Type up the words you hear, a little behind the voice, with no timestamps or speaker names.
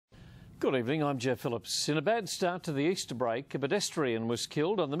Good evening, I'm Jeff Phillips. In a bad start to the Easter break, a pedestrian was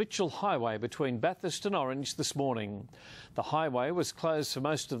killed on the Mitchell Highway between Bathurst and Orange this morning. The highway was closed for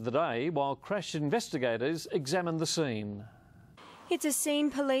most of the day while crash investigators examined the scene. It's a scene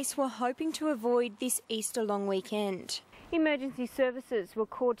police were hoping to avoid this Easter long weekend. Emergency services were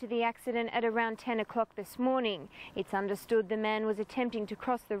called to the accident at around 10 o'clock this morning. It's understood the man was attempting to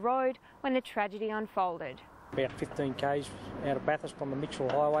cross the road when the tragedy unfolded. About 15 k's out of Bathurst on the Mitchell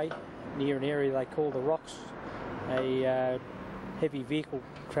Highway, near an area they call the Rocks, a heavy vehicle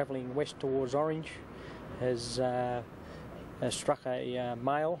travelling west towards Orange has struck a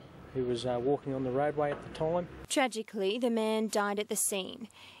male who was walking on the roadway at the time. Tragically, the man died at the scene.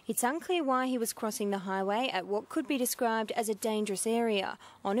 It's unclear why he was crossing the highway at what could be described as a dangerous area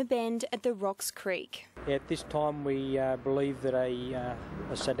on a bend at the Rocks Creek. At this time we believe that a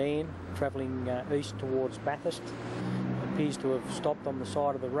sedan travelling east towards Bathurst appears to have stopped on the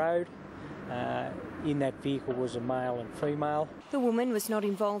side of the road. In that vehicle was a male and female. The woman was not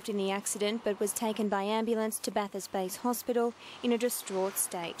involved in the accident but was taken by ambulance to Bathurst Base Hospital in a distraught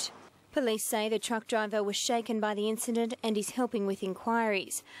state. Police say the truck driver was shaken by the incident and is helping with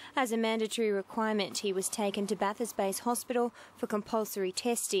inquiries. As a mandatory requirement, he was taken to Bathurst Base Hospital for compulsory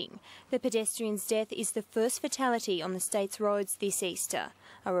testing. The pedestrian's death is the first fatality on the state's roads this Easter.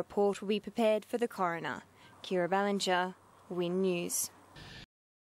 A report will be prepared for the coroner. Kira Ballinger, Win News.